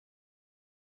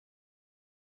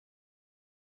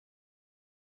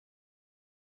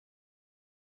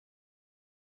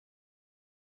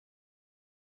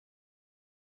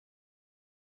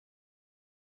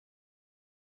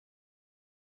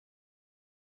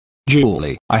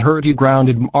Julie, I heard you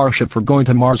grounded Martia for going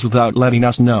to Mars without letting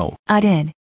us know. I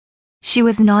did. She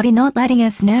was naughty not letting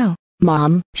us know.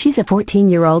 Mom, she's a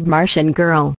 14-year-old Martian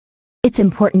girl. It's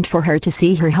important for her to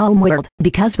see her homeworld,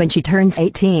 because when she turns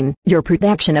 18, your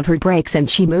protection of her breaks and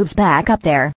she moves back up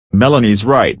there. Melanie's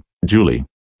right, Julie.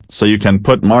 So you can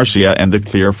put Martia in the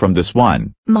clear from this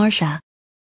one. Martia,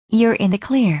 you're in the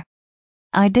clear.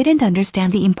 I didn't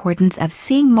understand the importance of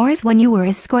seeing Mars when you were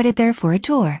escorted there for a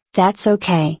tour. That's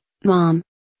okay, Mom.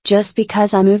 Just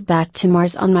because I moved back to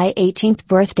Mars on my 18th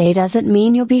birthday doesn't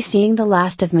mean you'll be seeing the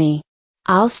last of me.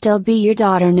 I'll still be your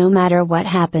daughter no matter what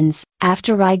happens.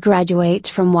 After I graduate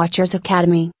from Watchers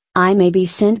Academy, I may be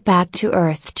sent back to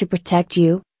Earth to protect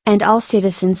you, and all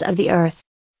citizens of the Earth.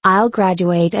 I'll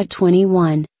graduate at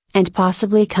 21, and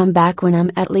possibly come back when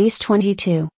I'm at least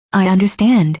 22. I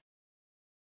understand.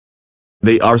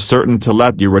 They are certain to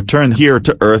let you return here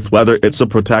to Earth whether it's a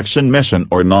protection mission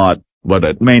or not, but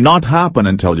it may not happen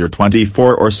until you're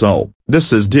 24 or so.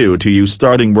 This is due to you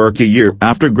starting work a year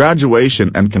after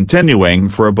graduation and continuing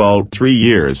for about 3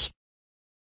 years.